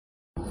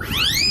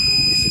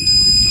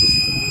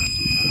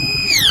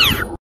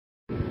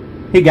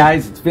Hey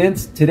guys, it's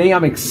Vince. Today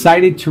I'm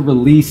excited to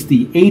release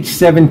the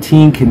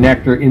H17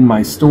 connector in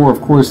my store.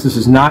 Of course, this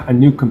is not a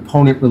new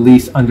component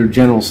release under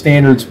general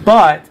standards,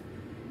 but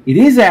it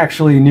is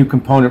actually a new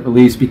component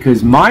release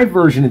because my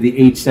version of the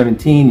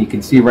H17, you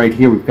can see right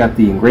here, we've got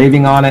the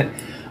engraving on it.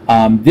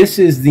 This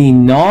is the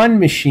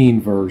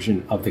non-machine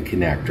version of the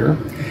connector.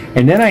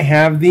 And then I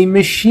have the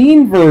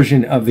machine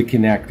version of the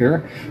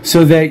connector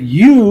so that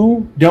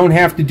you don't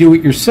have to do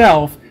it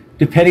yourself,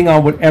 depending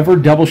on whatever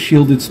double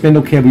shielded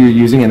spindle cable you're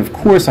using. And of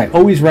course, I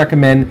always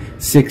recommend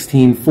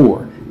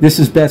 16/4. This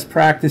is best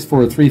practice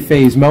for a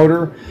 3-phase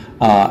motor,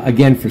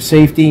 again for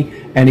safety.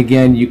 And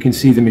again, you can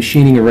see the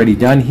machining already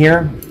done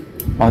here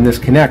on this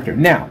connector.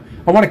 Now,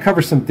 I want to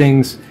cover some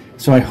things,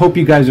 so I hope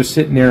you guys are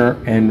sitting there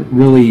and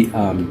really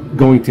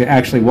going to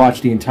actually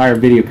watch the entire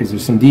video because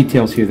there's some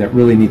details here that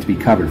really need to be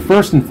covered.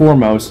 First and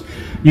foremost,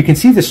 you can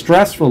see the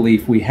stress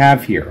relief we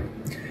have here.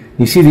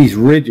 You see these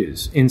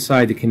ridges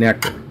inside the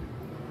connector.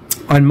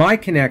 On my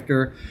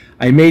connector,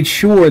 I made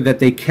sure that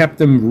they kept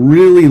them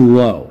really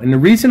low. And the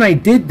reason I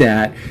did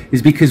that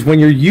is because when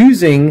you're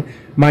using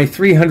my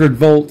 300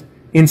 volt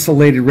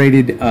insulated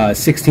rated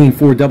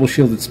 16/4 double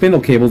shielded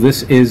spindle cable,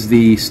 this is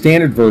the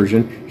standard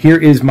version. Here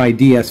is my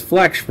DS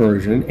Flex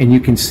version, and you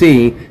can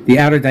see the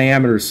outer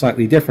diameter is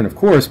slightly different, of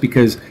course,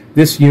 because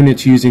this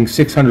unit's using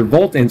 600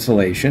 volt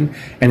insulation,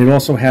 and it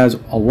also has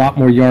a lot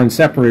more yarn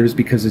separators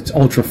because it's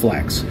Ultra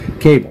Flex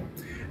cable.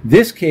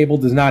 This cable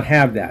does not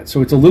have that,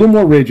 so it's a little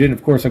more rigid.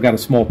 Of course, I've got a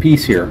small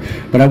piece here,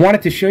 but I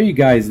wanted to show you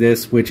guys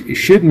this, which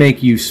should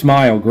make you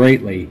smile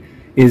greatly,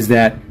 is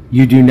that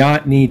you do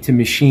not need to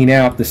machine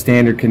out the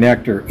standard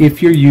connector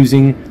if you're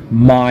using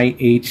my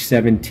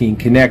H17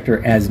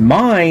 connector, as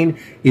mine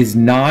is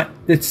not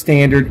the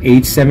standard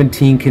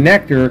H17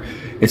 connector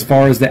as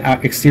far as the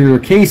exterior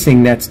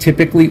casing that's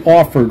typically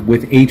offered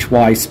with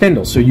HY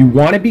spindle. So you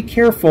want to be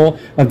careful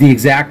of the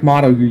exact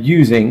model you're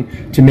using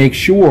to make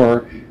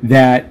sure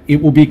that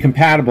it will be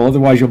compatible.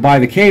 Otherwise, you'll buy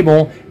the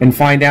cable and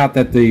find out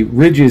that the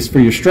ridges for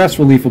your stress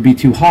relief will be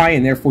too high,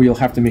 and therefore you'll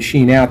have to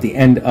machine out the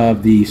end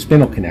of the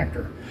spindle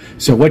connector.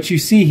 So what you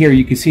see here,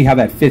 you can see how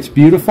that fits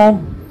beautiful,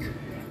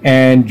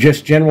 and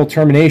just general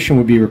termination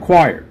would be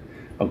required.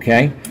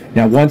 Okay?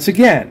 Now, once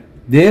again,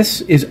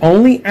 this is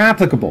only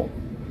applicable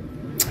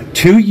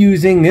to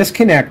using this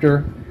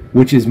connector,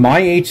 which is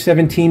my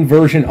H17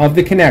 version of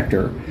the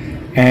connector,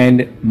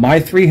 and my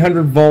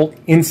 300 volt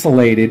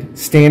insulated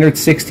standard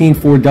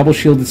 16/4 double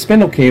shielded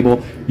spindle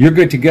cable. You're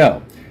good to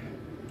go.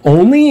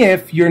 Only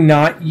if you're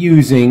not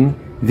using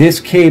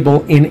this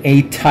cable in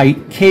a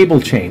tight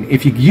cable chain.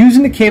 If you're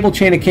using the cable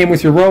chain that came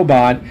with your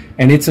robot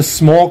and it's a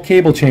small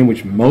cable chain,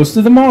 which most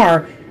of them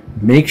are,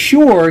 make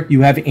sure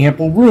you have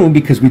ample room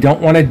because we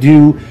don't want to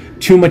do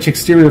too much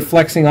exterior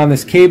flexing on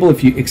this cable.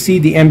 If you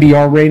exceed the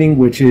MBR rating,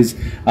 which is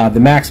the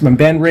maximum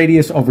bend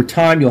radius, over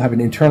time you'll have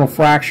an internal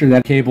fracture.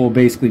 That cable will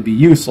basically be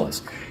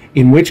useless.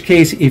 In which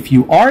case, if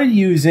you are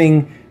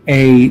using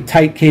a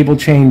tight cable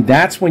chain,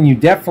 that's when you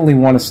definitely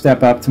want to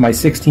step up to my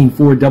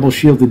 16/4 double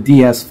shielded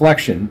DS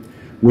Flexion,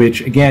 which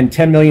again,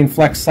 10 million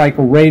flex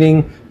cycle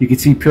rating. You can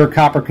see pure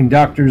copper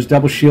conductors,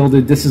 double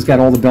shielded. This has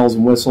got all the bells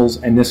and whistles,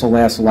 and this will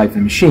last the life of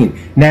the machine.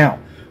 Now,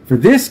 for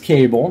this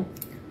cable,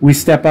 we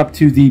step up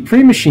to the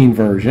pre-machine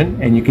version,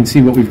 and you can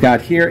see what we've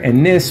got here,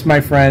 and this, my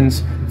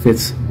friends,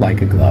 fits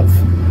like a glove.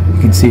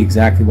 You can see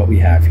exactly what we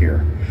have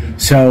here.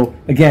 So,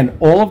 again,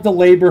 all of the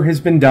labor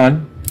has been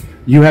done.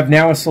 You have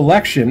now a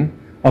selection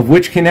of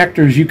which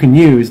connectors you can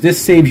use. This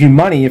saves you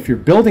money if you're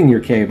building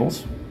your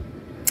cables.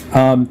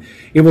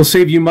 It will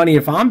save you money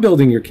if I'm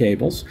building your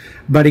cables.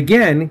 But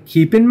again,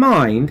 keep in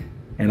mind,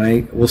 and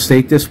I will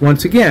state this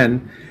once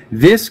again,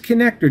 this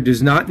connector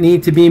does not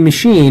need to be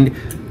machined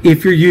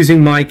if you're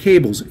using my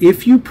cables.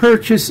 If you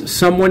purchase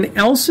someone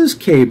else's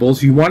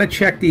cables, you want to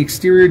check the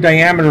exterior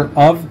diameter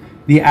of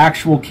the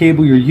actual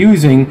cable you're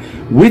using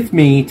with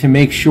me to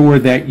make sure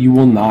that you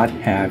will not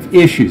have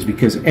issues,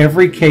 because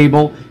every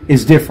cable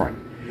is different.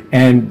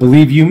 And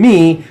believe you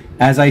me,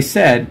 as I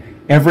said,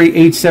 every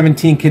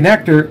H17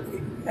 connector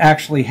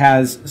actually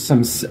has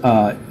some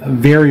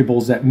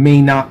variables that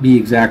may not be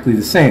exactly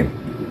the same.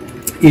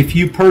 If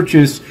you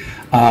purchase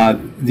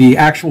the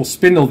actual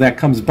spindle that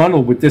comes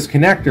bundled with this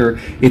connector,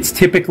 it's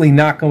typically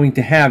not going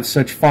to have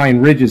such fine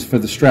ridges for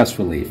the stress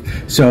relief.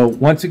 So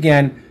once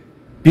again,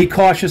 be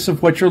cautious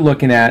of what you're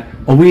looking at.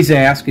 Always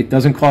ask. It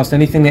doesn't cost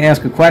anything to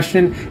ask a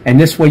question, and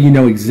this way you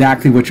know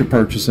exactly what you're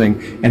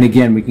purchasing. And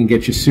again, we can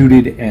get you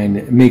suited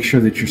and make sure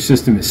that your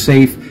system is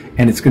safe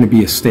and it's going to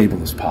be as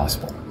stable as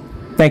possible.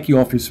 Thank you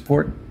all for your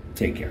support.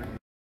 Take care.